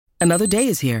Another day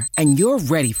is here, and you're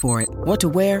ready for it. What to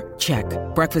wear? Check.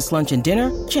 Breakfast, lunch, and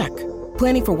dinner? Check.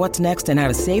 Planning for what's next and how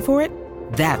to save for it?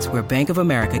 That's where Bank of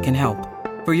America can help.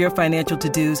 For your financial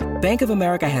to-dos, Bank of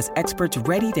America has experts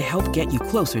ready to help get you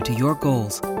closer to your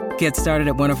goals. Get started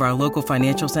at one of our local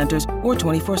financial centers or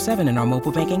 24/7 in our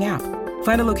mobile banking app.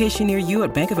 Find a location near you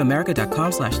at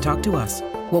bankofamerica.com/talktous.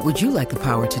 What would you like the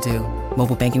power to do?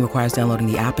 Mobile banking requires downloading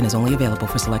the app and is only available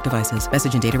for select devices.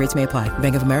 Message and data rates may apply.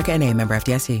 Bank of America N.A., member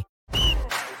FDIC.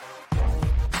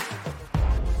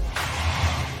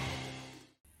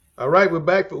 All right, we're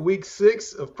back for week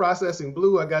 6 of Processing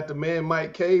Blue. I got the man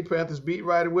Mike K, Panthers beat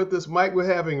writer, with us. Mike, we're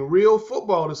having real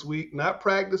football this week. Not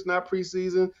practice, not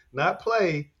preseason, not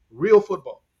play, real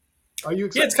football. Are you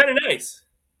excited? Yeah, it's kind of nice.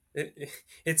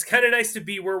 It's kind of nice to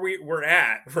be where we're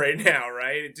at right now,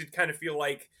 right? It did kind of feel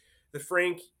like the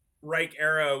Frank Reich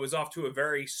era was off to a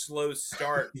very slow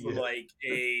start from like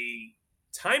a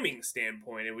timing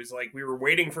standpoint. It was like we were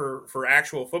waiting for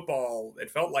actual football,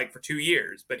 it felt like, for 2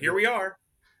 years. But here we are.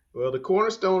 Well, the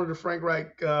cornerstone of the Frank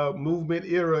Reich movement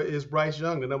era is Bryce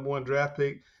Young, the number 1 draft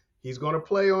pick. He's going to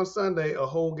play on Sunday a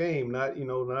whole game, not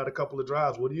a couple of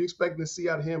drives. What are you expecting to see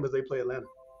out of him as they play Atlanta?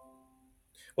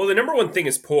 Well, the number one thing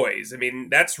is poise. I mean,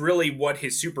 that's really what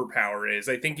his superpower is.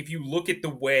 I think if you look at the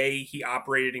way he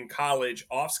operated in college,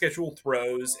 off-schedule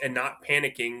throws and not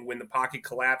panicking when the pocket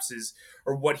collapses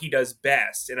are what he does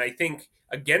best. And I think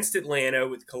against Atlanta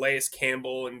with Calais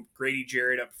Campbell and Grady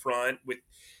Jarrett up front, with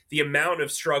the amount of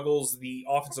struggles the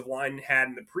offensive line had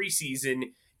in the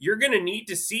preseason, you're going to need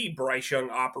to see Bryce Young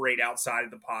operate outside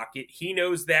of the pocket. He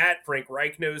knows that. Frank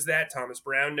Reich knows that. Thomas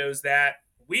Brown knows that.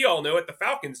 We all know it. The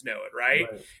Falcons know it, right?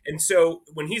 And so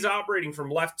when he's operating from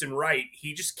left and right,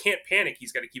 he just can't panic.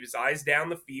 He's got to keep his eyes down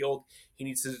the field. He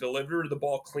needs to deliver the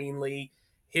ball cleanly.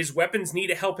 His weapons need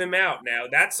to help him out. Now,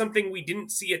 that's something we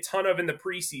didn't see a ton of in the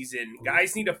preseason.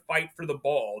 Guys need to fight for the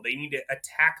ball. They need to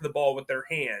attack the ball with their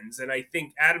hands. And I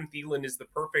think Adam Thielen is the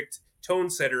perfect tone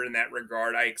setter in that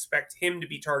regard. I expect him to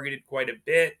be targeted quite a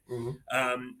bit.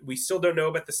 We still don't know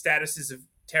about the statuses of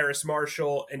Terrace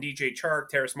Marshall and DJ Chark.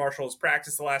 Terrace Marshall has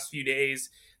practiced the last few days.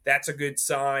 That's a good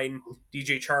sign.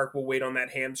 DJ Chark will wait on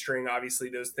that hamstring. Obviously,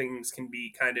 those things can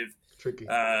be kind of tricky,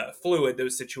 fluid,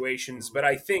 those situations. But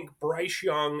I think Bryce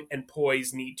Young and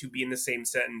poise need to be in the same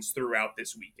sentence throughout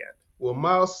this weekend. Well,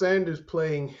 Miles Sanders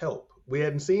playing help. We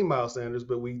hadn't seen Miles Sanders,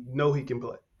 but we know he can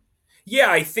play. Yeah,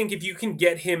 I think if you can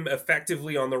get him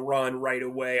effectively on the run right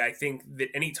away, I think that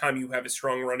anytime you have a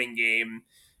strong running game,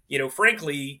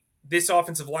 frankly, this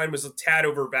offensive line was a tad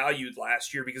overvalued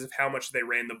last year because of how much they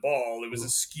ran the ball. It was a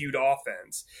skewed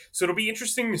offense. So it'll be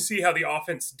interesting to see how the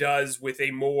offense does with a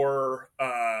more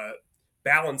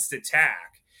balanced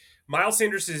attack. Miles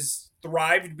Sanders has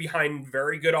thrived behind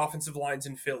very good offensive lines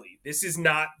in Philly. This is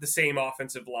not the same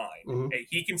offensive line.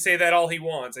 He can say that all he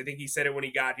wants. I think he said it when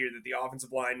he got here that the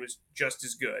offensive line was just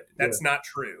as good. That's not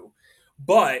true.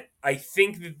 But I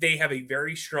think that they have a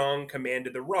very strong command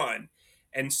of the run.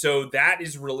 And so that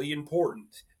is really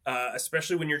important,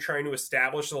 especially when you're trying to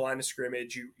establish the line of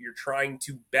scrimmage. You're trying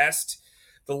to best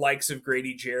the likes of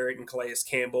Grady Jarrett and Calais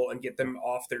Campbell and get them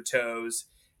off their toes.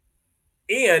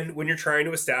 And when you're trying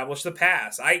to establish the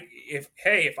pass,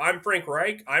 if I'm Frank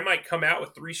Reich, I might come out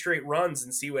with 3 straight runs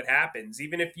and see what happens.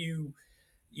 Even if you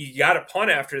got a punt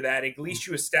after that, at least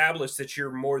you establish that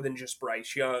you're more than just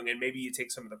Bryce Young, and maybe you take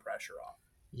some of the pressure off.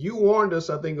 You warned us,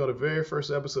 I think, on the very first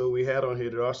episode we had on here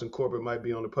that Austin Corbett might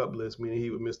be on the PUP list, meaning he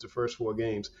would miss the first 4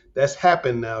 games. That's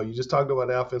happened now. You just talked about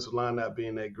the offensive line not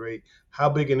being that great. How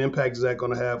big an impact is that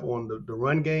going to have on the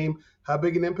run game? How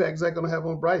big an impact is that going to have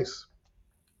on Bryce?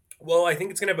 Well, I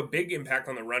think it's going to have a big impact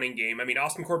on the running game. I mean,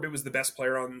 Austin Corbett was the best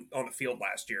player on the field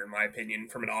last year, in my opinion,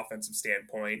 from an offensive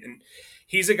standpoint. And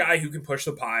he's a guy who can push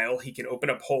the pile. He can open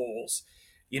up holes.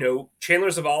 Chandler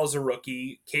Zavala is a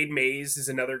rookie. Cade Mays is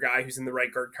another guy who's in the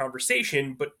right guard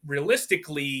conversation. But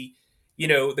realistically,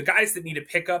 the guys that need to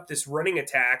pick up this running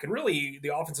attack and really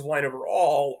the offensive line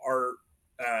overall are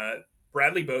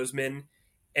Bradley Bozeman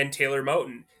and Taylor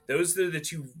Moton. Those are the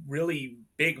 2 really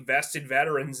big vested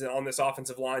veterans on this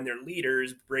offensive line. They're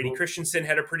leaders. Brady Christensen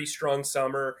had a pretty strong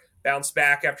summer, bounced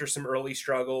back after some early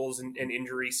struggles and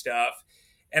injury stuff.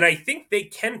 And I think they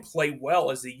can play well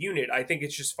as a unit. I think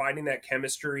it's just finding that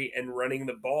chemistry and running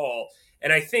the ball.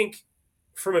 And I think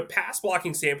from a pass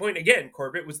blocking standpoint, again,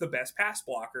 Corbett was the best pass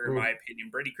blocker, in my opinion.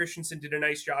 Brady Christensen did a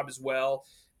nice job as well.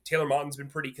 Taylor Motton's been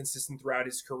pretty consistent throughout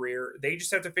his career. They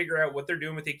just have to figure out what they're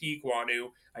doing with Ike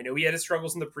Ekwonu. I know he had his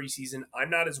struggles in the preseason.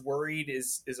 I'm not as worried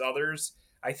as others.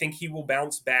 I think he will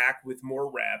bounce back with more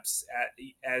reps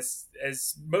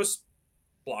as most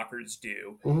blockers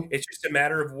do. Mm-hmm. It's just a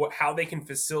matter of how they can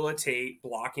facilitate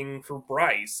blocking for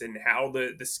Bryce and how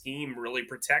the scheme really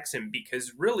protects him.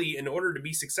 Because really, in order to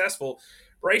be successful,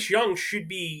 Bryce Young should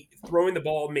be throwing the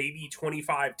ball maybe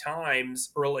 25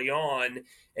 times early on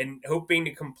and hoping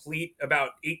to complete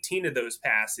about 18 of those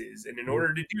passes. And in Mm-hmm.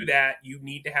 order to do that, you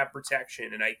need to have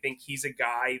protection. And I think he's a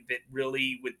guy that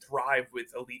really would thrive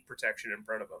with elite protection in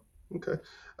front of him. Okay.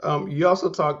 You also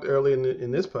talked earlier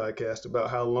in this podcast about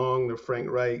how long the Frank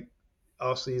Wright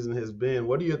offseason has been.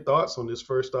 What are your thoughts on this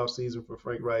first offseason for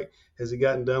Frank Wright? Has he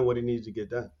gotten done what he needs to get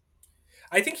done?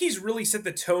 I think he's really set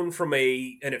the tone from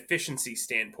an efficiency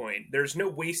standpoint. There's no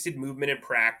wasted movement in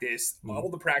practice. Mm-hmm. All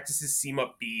the practices seem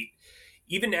upbeat.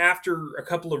 Even after a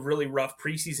couple of really rough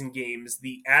preseason games,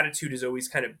 the attitude has always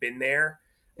kind of been there.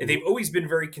 And they've always been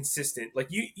very consistent. Like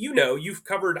you've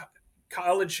covered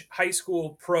college, high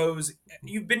school, pros.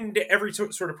 You've been to every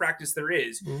sort of practice there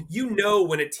is. Mm-hmm. You know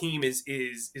when a team is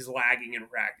lagging in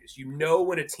practice. You know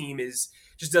when a team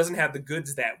just doesn't have the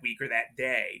goods that week or that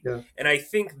day. Yeah. And I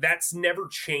think that's never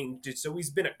changed. It's always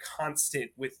been a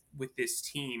constant with this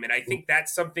team. And I think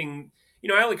that's something,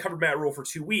 I only covered Matt Rule for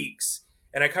 2 weeks,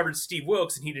 and I covered Steve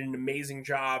Wilkes, and he did an amazing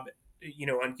job,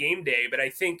 on game day. But I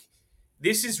think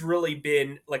this has really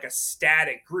been like a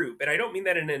static group. And I don't mean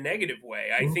that in a negative way.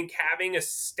 I think having a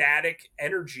static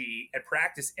energy at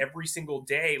practice every single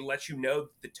day lets you know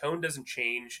that the tone doesn't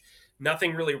change.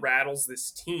 Nothing really rattles this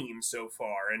team so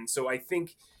far. And so I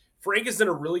think Frank has done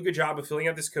a really good job of filling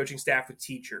out this coaching staff with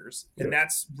teachers. And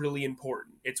that's really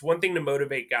important. It's one thing to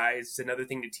motivate guys. It's another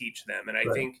thing to teach them. And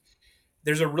I think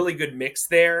there's a really good mix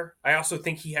there. I also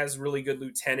think he has really good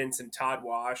lieutenants in Todd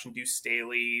Wash and Deuce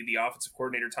Staley, the offensive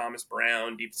coordinator Thomas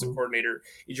Brown, defensive coordinator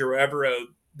Ejiro Evero.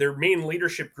 Their main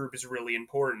leadership group is really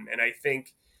important, and I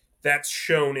think that's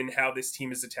shown in how this team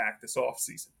has attacked this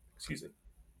offseason. Excuse me.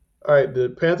 All right, the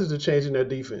Panthers are changing their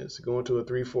defense, going to a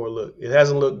 3-4 look. It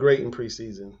hasn't looked great in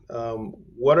preseason.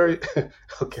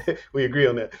 Okay, we agree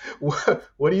on that.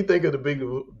 What do you think are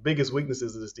the biggest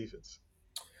weaknesses of this defense?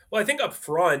 Well, I think up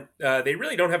front, they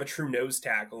really don't have a true nose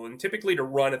tackle. And typically to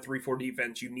run a 3-4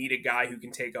 defense, you need a guy who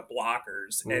can take up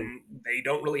blockers. And they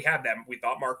don't really have that. We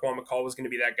thought Marquand McCall was going to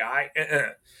be that guy.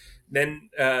 Then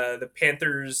the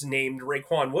Panthers named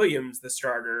Raekwon Williams the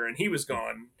starter, and he was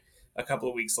gone a couple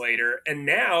of weeks later. And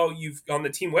now you've on the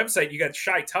team website, you got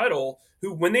Shy Tuttle,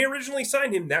 who when they originally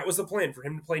signed him, that was the plan for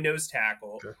him to play nose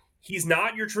tackle. Okay. He's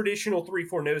not your traditional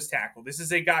 3-4 nose tackle. This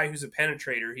is a guy who's a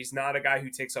penetrator. He's not a guy who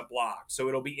takes up blocks. So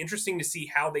it'll be interesting to see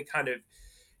how they kind of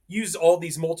use all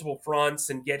these multiple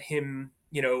fronts and get him,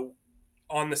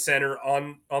 on the center,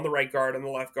 on the right guard, on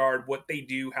the left guard, what they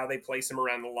do, how they place him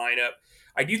around the lineup.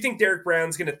 I do think Derek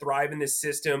Brown's going to thrive in this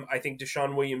system. I think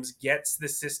Deshaun Williams gets the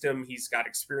system. He's got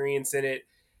experience in it.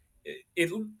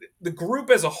 The group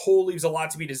as a whole leaves a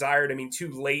lot to be desired. I mean,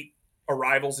 2 late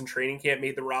arrivals in training camp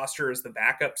made the roster as the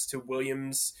backups to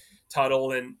Williams,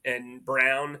 Tuttle, and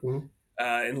Brown,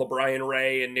 and LeBrian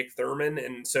Ray and Nick Thurman.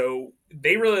 And so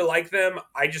they really like them.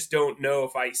 I just don't know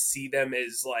if I see them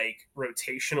as like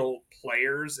rotational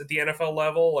players at the NFL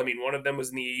level. I mean, one of them was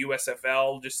in the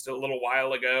USFL just a little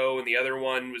while ago, and the other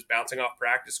one was bouncing off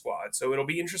practice squad. So it'll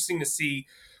be interesting to see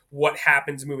what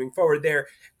happens moving forward there.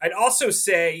 I'd also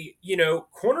say,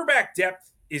 cornerback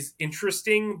depth is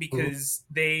interesting because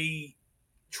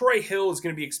Troy Hill is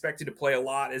going to be expected to play a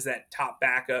lot as that top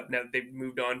backup now that they've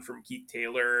moved on from Keith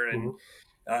Taylor and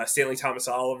Stanley Thomas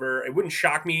Oliver. It wouldn't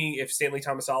shock me if Stanley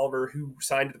Thomas Oliver, who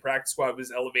signed to the practice squad,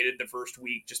 was elevated the first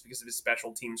week just because of his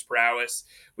special teams prowess.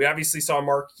 We obviously saw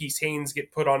Marquise Haynes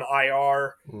get put on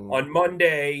IR on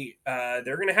Monday.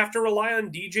 They're going to have to rely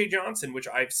on DJ Johnson, which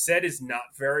I've said is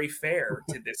not very fair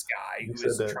to this guy who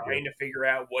is trying to figure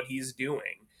out what he's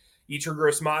doing. Yetur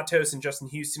Gross-Matos and Justin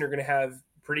Houston are going to have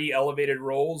pretty elevated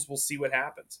roles. We'll see what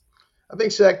happens. I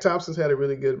think Shaq Thompson's had a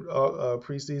really good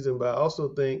preseason, but I also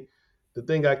think the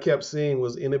thing I kept seeing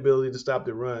was inability to stop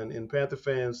the run. And Panther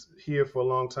fans here for a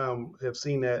long time have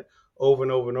seen that over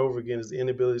and over and over again, is the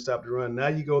inability to stop the run. Now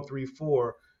you go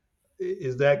 3-4.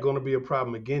 Is that going to be a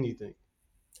problem again, you think?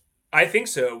 I think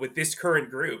so with this current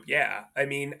group. Yeah. I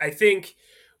mean, I think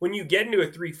when you get into a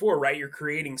 3-4, right, you're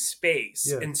creating space.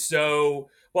 Yeah. And so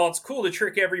while it's cool to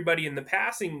trick everybody in the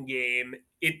passing game,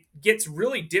 it gets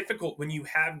really difficult when you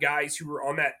have guys who are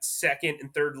on that second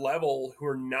and third level who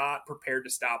are not prepared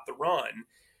to stop the run.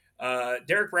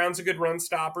 Derek Brown's a good run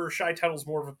stopper. Shai Tuttle's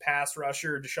more of a pass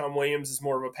rusher. Deshaun Williams is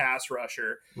more of a pass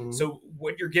rusher. Mm-hmm. So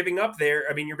what you're giving up there,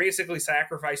 I mean, you're basically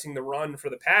sacrificing the run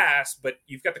for the pass, but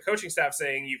you've got the coaching staff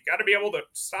saying you've got to be able to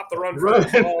stop the run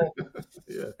first. Well,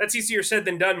 that's easier said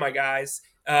than done, my guys.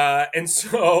 And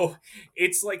so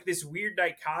it's like this weird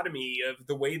dichotomy of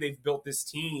the way they've built this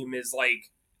team is like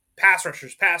pass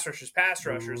rushers, pass rushers, pass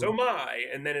rushers. Oh my.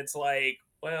 And then it's like,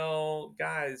 well,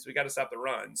 guys, we got to stop the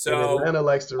run. So and Atlanta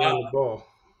likes to run the ball.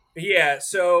 Yeah,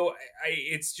 so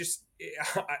it's just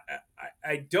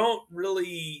I don't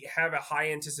really have a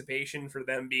high anticipation for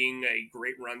them being a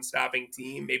great run stopping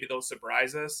team. Maybe they'll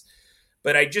surprise us,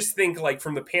 but I just think like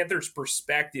from the Panthers'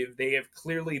 perspective, they have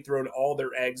clearly thrown all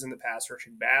their eggs in the pass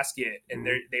rushing basket, and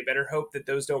they better hope that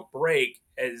those don't break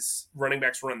as running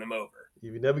backs run them over.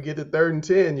 If you never get to 3rd and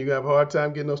 10, you're going to have a hard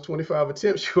time getting those 25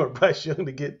 attempts you want Bryce Young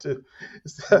to get to.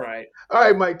 Right. All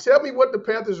right, Mike, tell me what the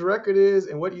Panthers' record is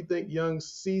and what you think Young's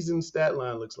season stat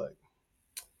line looks like.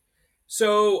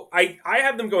 So I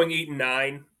have them going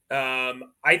 8-9.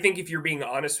 I think if you're being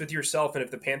honest with yourself and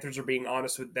if the Panthers are being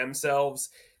honest with themselves,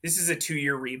 this is a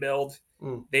 2-year rebuild.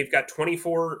 They've got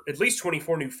at least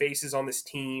 24 new faces on this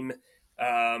team.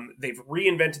 They've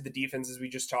reinvented the defense, as we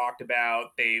just talked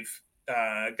about. They've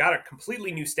got a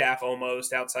completely new staff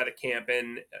almost outside of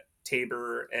Campen,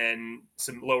 Tabor, and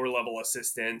some lower level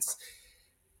assistants.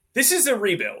 This is a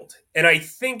rebuild, and I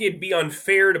think it'd be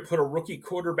unfair to put a rookie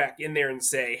quarterback in there and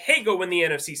say, hey, go win the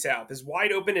NFC South. As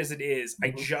wide open as it is, I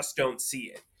just don't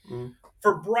see it.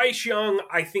 For Bryce Young,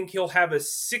 I think he'll have a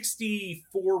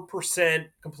 64%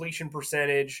 completion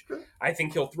percentage. I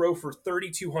think he'll throw for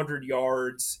 3,200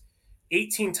 yards,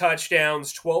 18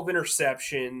 touchdowns, 12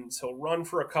 interceptions. He'll run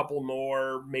for a couple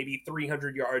more, maybe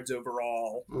 300 yards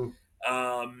overall.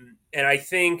 And I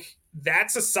think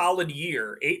that's a solid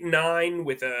year. 8-9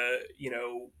 with a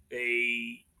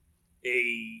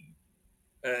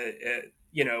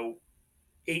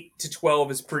 8 to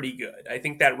 12 is pretty good. I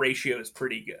think that ratio is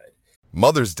pretty good.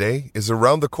 Mother's Day is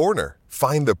around the corner.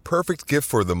 Find the perfect gift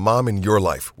for the mom in your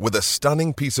life with a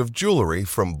stunning piece of jewelry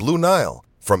from Blue Nile.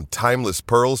 From timeless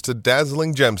pearls to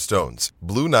dazzling gemstones,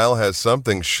 Blue Nile has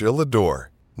something she'll adore.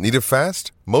 Need it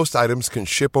fast? Most items can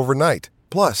ship overnight.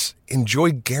 Plus,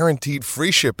 enjoy guaranteed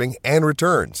free shipping and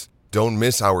returns. Don't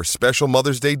miss our special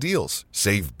Mother's Day deals.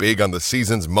 Save big on the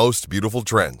season's most beautiful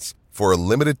trends. For a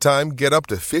limited time, get up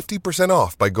to 50%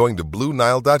 off by going to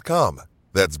BlueNile.com.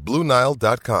 That's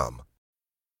BlueNile.com.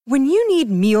 When you need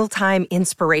mealtime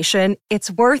inspiration,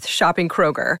 it's worth shopping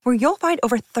Kroger, where you'll find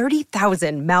over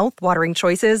 30,000 mouth-watering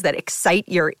choices that excite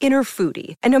your inner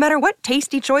foodie. And no matter what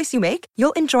tasty choice you make,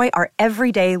 you'll enjoy our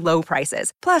everyday low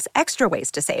prices, plus extra ways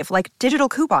to save, like digital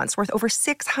coupons worth over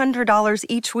 $600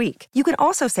 each week. You can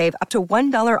also save up to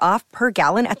 $1 off per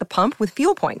gallon at the pump with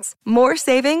fuel points. More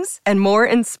savings and more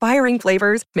inspiring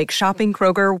flavors make shopping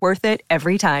Kroger worth it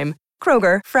every time.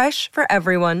 Kroger, fresh for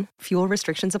everyone. Fuel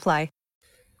restrictions apply.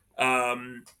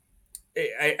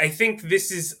 I think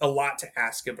this is a lot to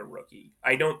ask of a rookie.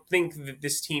 I don't think that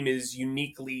this team is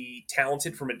uniquely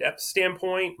talented from a depth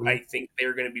standpoint. I think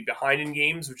they're going to be behind in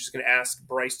games, which is going to ask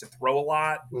Bryce to throw a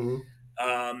lot.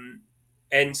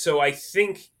 And so I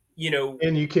think,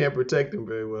 and you can't protect them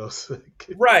very well. So.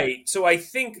 Right. So I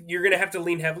think you're going to have to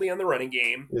lean heavily on the running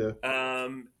game. Yeah.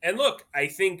 And look, I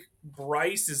think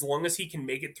Bryce, as long as he can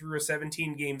make it through a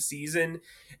 17-game season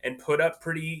and put up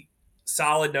pretty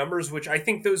solid numbers, which I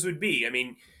think those would be. I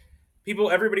mean,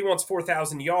 everybody wants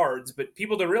 4,000 yards, but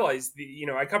people don't realize,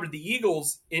 I covered the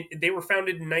Eagles. They were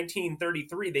founded in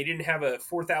 1933. They didn't have a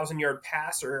 4,000-yard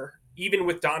passer, even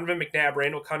with Donovan McNabb,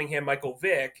 Randall Cunningham, Michael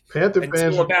Vick,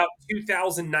 until about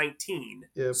 2019.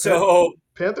 Yeah, so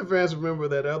Panther fans remember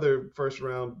that other first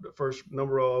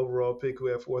number overall pick who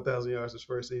had 4,000 yards his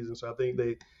first season. So I think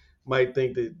they might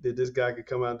think that this guy could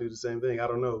come out and do the same thing. I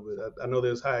don't know, but I know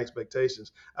there's high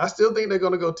expectations. I still think they're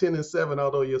going to go 10-7,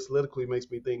 although your soliloquy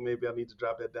makes me think maybe I need to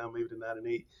drop that down maybe to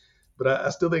 9-8. But I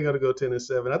still think they're going to go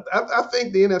 10-7. I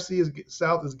think the NFC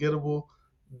South is gettable.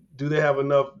 Do they have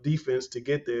enough defense to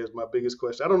get there is my biggest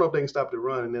question. I don't know if they can stop the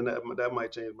run, and then that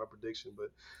might change my prediction. But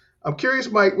I'm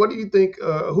curious, Mike, what do you think?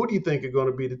 Who do you think are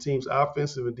going to be the team's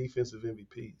offensive and defensive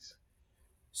MVPs?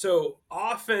 So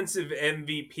offensive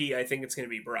MVP, I think it's going to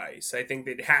be Bryce. I think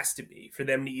that it has to be for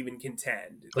them to even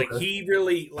contend. Like he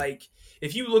really,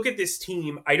 if you look at this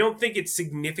team, I don't think it's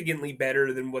significantly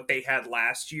better than what they had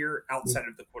last year outside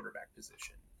of the quarterback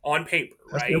position on paper,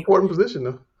 right? That's an important position,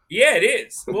 though. Yeah, it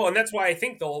is. Well, and that's why I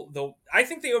think I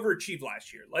think they overachieved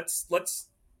last year. Let's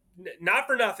not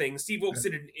for nothing. Steve Wilkes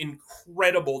did an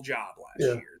incredible job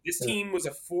last year. This team was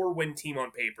a 4-win team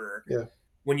on paper. Yeah.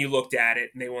 when you looked at it,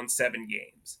 and they won 7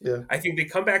 games. Yeah. I think they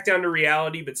come back down to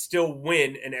reality, but still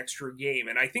win an extra game.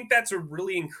 And I think that's a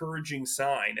really encouraging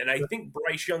sign. And I think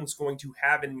Bryce Young's going to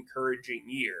have an encouraging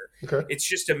year. Okay. It's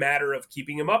just a matter of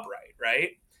keeping him upright,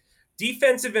 right?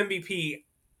 Defensive MVP,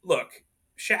 look,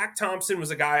 Shaq Thompson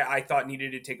was a guy I thought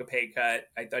needed to take a pay cut.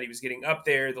 I thought he was getting up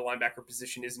there. The linebacker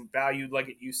position isn't valued like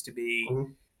it used to be.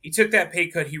 Mm-hmm. He took that pay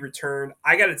cut. He returned.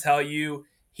 I got to tell you,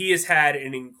 he has had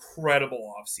an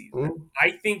incredible offseason. Mm-hmm.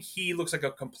 I think he looks like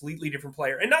a completely different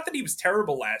player. And not that he was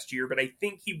terrible last year, but I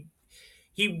think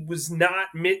he was not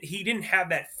 – he didn't have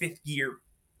that fifth gear,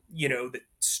 that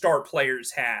star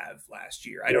players have last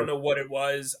year. I don't know what it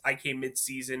was. I came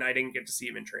midseason. I didn't get to see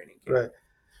him in training camp. Right.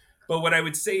 But what I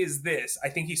would say is this. I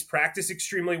think he's practiced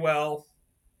extremely well.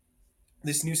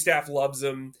 This new staff loves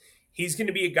him. He's going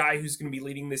to be a guy who's going to be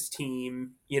leading this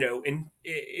team,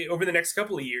 over the next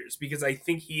couple of years, because I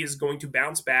think he is going to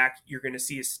bounce back. You're going to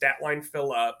see his stat line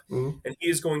fill up, and he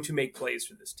is going to make plays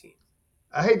for this team.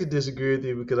 I hate to disagree with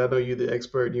you because I know you're the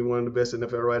expert and you're one of the best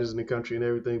NFL writers in the country and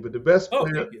everything, but the best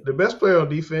player on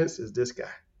defense is this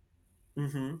guy.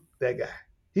 Mm-hmm. That guy.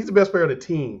 He's the best player on the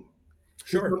team.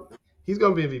 Sure. He's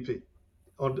going to be MVP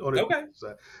on the defensive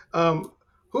side.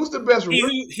 Who's the best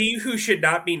rookie? He who should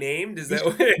not be named? Is that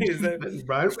what it is?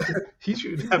 Brian, he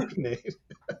should not be named.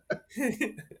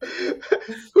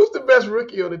 Who's the best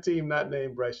rookie on the team not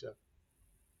named Bryce Young?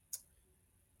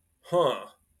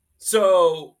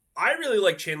 So I really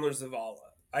like Chandler Zavala.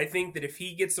 I think that if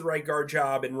he gets the right guard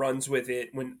job and runs with it,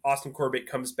 when Austin Corbett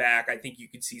comes back, I think you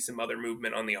could see some other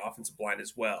movement on the offensive line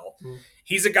as well.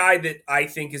 He's a guy that I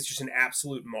think is just an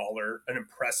absolute mauler, an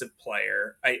impressive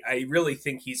player. I really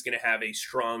think he's going to have a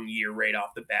strong year right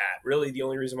off the bat. Really, the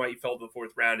only reason why he fell to the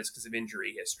 4th round is because of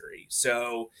injury history.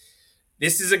 So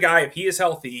this is a guy, if he is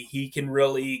healthy, he can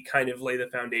really kind of lay the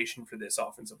foundation for this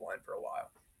offensive line for a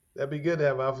while. That'd be good to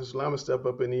have offensive linemen step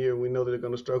up in the year. We know that they're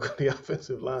going to struggle on the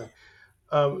offensive line.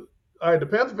 All right, the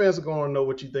Panther fans are going to know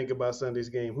what you think about Sunday's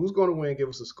game. Who's going to win? Give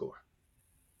us a score.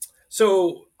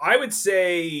 So I would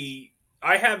say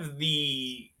I have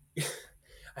the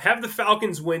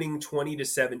Falcons winning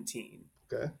 20-17.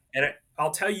 Okay. And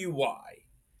I'll tell you why.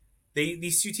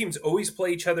 These two teams always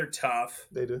play each other tough.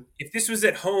 They do. If this was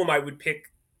at home, I would pick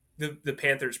the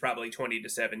Panthers probably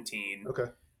 20-17.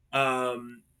 Okay.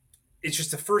 It's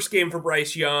just the first game for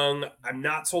Bryce Young. I'm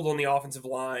not sold on the offensive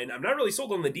line. I'm not really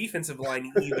sold on the defensive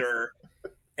line either.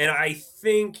 And I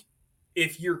think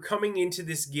if you're coming into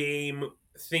this game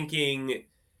thinking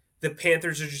the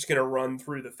Panthers are just going to run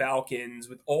through the Falcons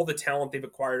with all the talent they've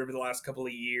acquired over the last couple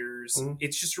of years,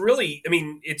 it's just really,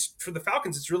 it's for the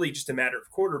Falcons, it's really just a matter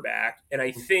of quarterback. And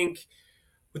I think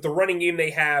with the running game they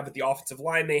have, with the offensive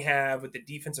line they have, with the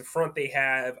defensive front they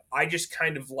have, I just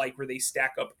kind of like where they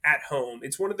stack up at home.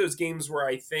 It's one of those games where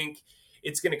I think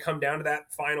it's going to come down to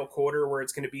that final quarter where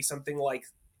it's going to be something like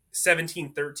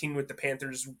 17-13 with the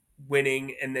Panthers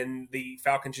winning, and then the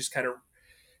Falcons just kind of,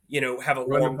 have a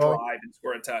long drive and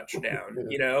score a touchdown,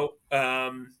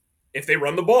 if they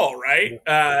run the ball, right?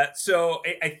 So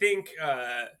I think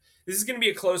this is going to be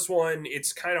a close one.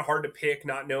 It's kind of hard to pick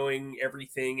not knowing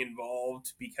everything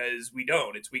involved because we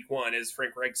don't. It's week 1. As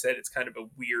Frank Reich said, it's kind of a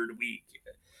weird week.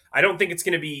 I don't think it's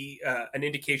going to be an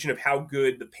indication of how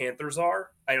good the Panthers are.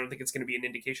 I don't think it's going to be an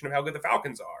indication of how good the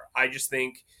Falcons are. I just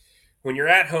think when you're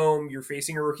at home, you're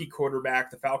facing a rookie quarterback.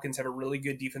 The Falcons have a really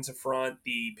good defensive front.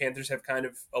 The Panthers have kind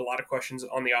of a lot of questions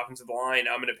on the offensive line.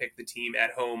 I'm going to pick the team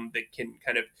at home that can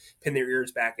kind of pin their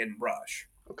ears back and rush.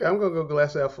 Okay, I'm going to go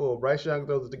glass half full. Bryce Young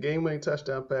throws the game-winning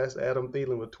touchdown pass to Adam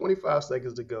Thielen with 25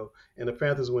 seconds to go, and the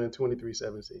Panthers win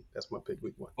 23-17. That's my pick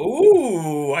week 1.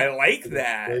 Ooh, I like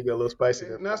that. There you go, a little spicy.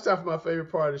 Now it's time for my favorite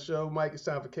part of the show. Mike, it's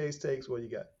time for Case Takes. What you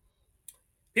got?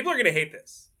 People are going to hate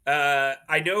this.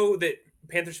 I know that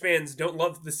Panthers fans don't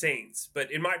love the Saints, but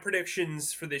in my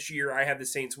predictions for this year, I have the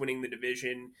Saints winning the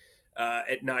division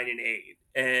at 9-8.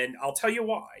 And I'll tell you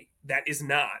why. That is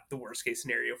not the worst case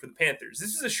scenario for the Panthers.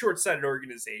 This is a short-sighted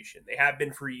organization. They have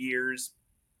been for years,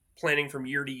 planning from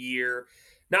year to year,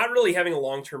 not really having a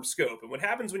long-term scope. And what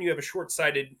happens when you have a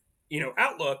short-sighted,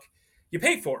 outlook, you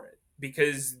pay for it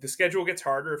because the schedule gets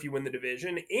harder if you win the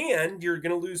division, and you're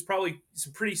going to lose probably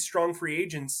some pretty strong free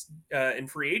agents in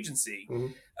free agency.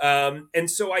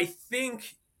 And so I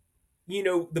think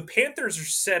the Panthers are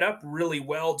set up really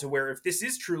well to where if this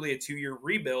is truly a 2-year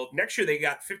rebuild, next year they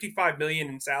got $55 million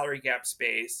in salary cap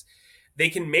space. They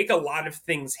can make a lot of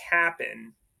things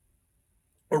happen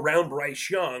around Bryce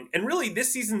Young. And really,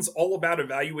 this season's all about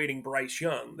evaluating Bryce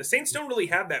Young. The Saints don't really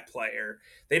have that player.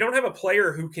 They don't have a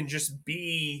player who can just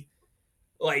be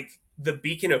like the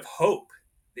beacon of hope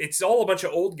it's all a bunch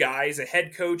of old guys, a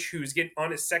head coach who's getting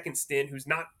on his second stint, who's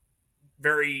not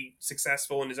very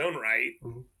successful in his own right.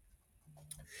 Mm-hmm.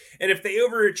 And if they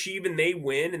overachieve and they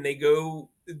win and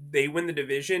they win the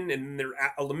division and they're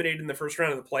eliminated in the first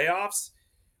round of the playoffs,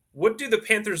 what do the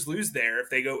Panthers lose there if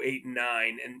they go 8-9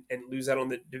 and lose out on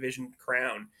the division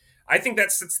crown? I think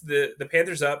that sets the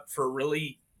Panthers up for a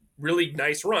really, really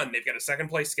nice run. They've got a second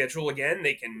place schedule again.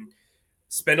 They can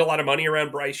spend a lot of money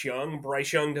around Bryce Young.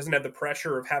 Bryce Young doesn't have the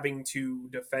pressure of having to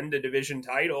defend a division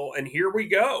title. And here we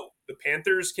go. The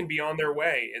Panthers can be on their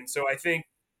way. And so I think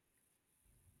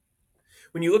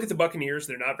when you look at the Buccaneers,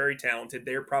 they're not very talented.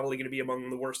 They're probably going to be among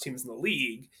the worst teams in the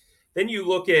league. Then you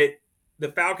look at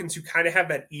the Falcons, who kind of have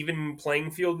that even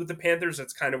playing field with the Panthers.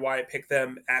 That's kind of why I picked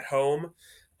them at home.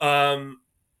 And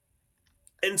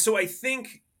so I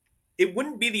think it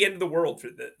wouldn't be the end of the world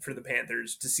for the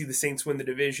Panthers to see the Saints win the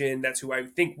division. That's who I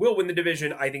think will win the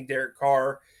division. I think Derek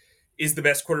Carr is the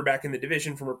best quarterback in the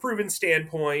division from a proven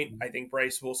standpoint. I think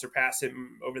Bryce will surpass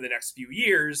him over the next few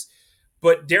years.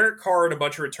 But Derek Carr and a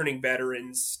bunch of returning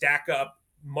veterans stack up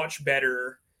much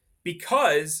better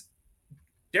because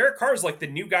Derek Carr is like the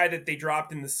new guy that they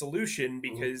dropped in the solution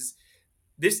because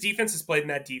this defense has played in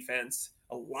that defense.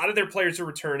 A lot of their players are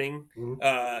returning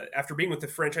after being with the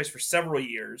franchise for several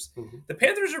years. The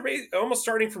Panthers are almost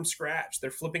starting from scratch.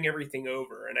 They're flipping everything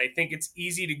over. And I think it's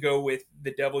easy to go with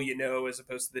the devil you know as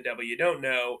opposed to the devil you don't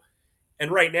know.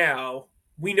 And right now,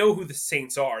 we know who the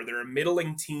Saints are. They're a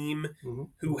middling team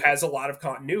who has a lot of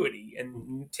continuity.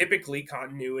 And typically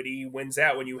continuity wins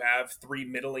out when you have three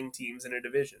middling teams in a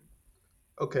division.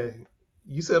 Okay.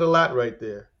 You said a lot right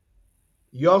there.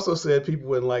 You also said people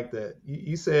wouldn't like that.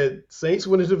 You said Saints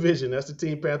win the division. That's the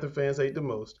team Panther fans hate the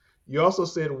most. You also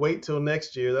said wait till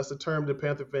next year. That's a term that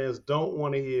Panther fans don't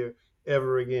want to hear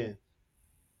ever again.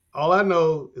 All I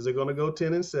know is they're going to go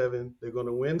 10-7. They're going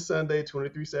to win Sunday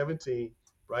 23-17.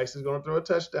 Bryce is going to throw a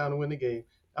touchdown and win the game.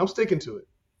 I'm sticking to it.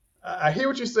 I hear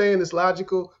what you're saying. It's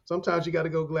logical. Sometimes you got to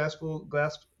go glass full,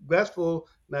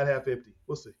 not half empty.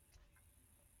 We'll see.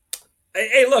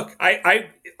 Hey, look, I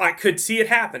could see it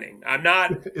happening. I'm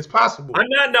not. It's possible. I'm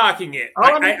not knocking it.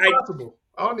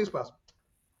 All is possible.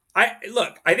 I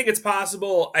think it's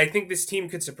possible. I think this team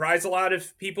could surprise a lot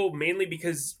of people, mainly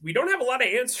because we don't have a lot of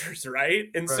answers, right?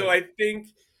 And so I think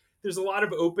there's a lot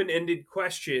of open-ended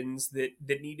questions that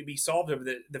need to be solved over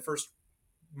the first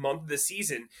month of the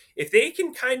season. If they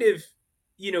can kind of,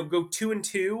 go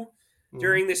 2-2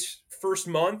 during this first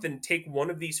month and take one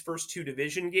of these first two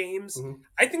division games,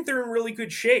 I think they're in really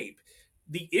good shape.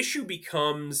 The issue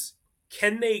becomes,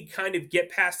 can they kind of get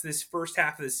past this first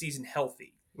half of the season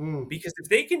healthy? Because if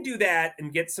they can do that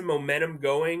and get some momentum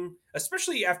going,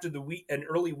 especially after an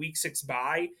early week 6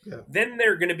 bye, then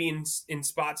they're going to be in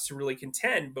spots to really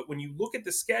contend. But when you look at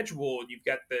the schedule, you've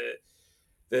got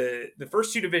the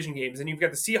first two division games, then you've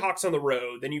got the Seahawks on the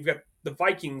road, then you've got the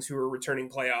Vikings, who are a returning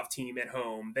playoff team, at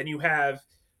home, then you have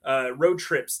road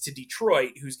trips to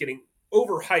Detroit, who's getting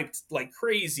overhyped like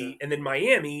crazy, and then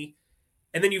Miami,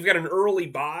 and then you've got an early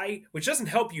bye, which doesn't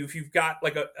help you if you've got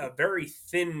like a very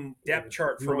thin depth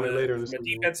chart from a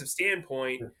defensive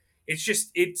standpoint.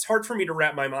 It's hard for me to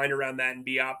wrap my mind around that and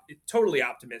be totally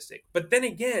optimistic. But then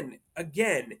again,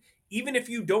 even if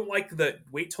you don't like the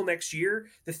wait till next year,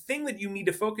 the thing that you need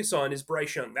to focus on is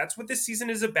Bryce Young. That's what this season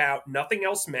is about. Nothing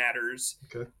else matters.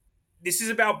 Okay. This is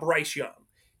about Bryce Young.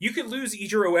 You could lose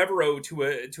Ejiro Evero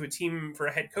to a team for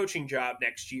a head coaching job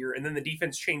next year, and then the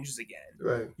defense changes again.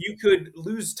 Right. You could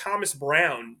lose Thomas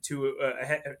Brown to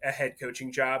a head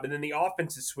coaching job, and then the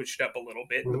offense is switched up a little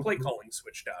bit, and the play calling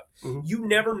switched up. You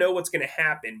never know what's going to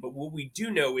happen, but what we do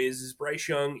know is Bryce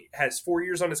Young has 4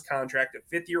 years on his contract,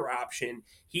 a 5th-year option.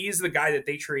 He is the guy that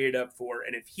they traded up for,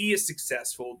 and if he is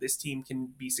successful, this team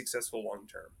can be successful long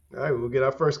term. All right, we'll get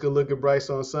our first good look at Bryce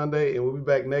on Sunday, and we'll be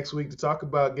back next week to talk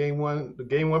about the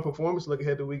game one performance, look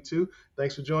ahead to week 2.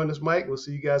 Thanks for joining us, Mike. We'll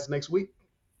see you guys next week.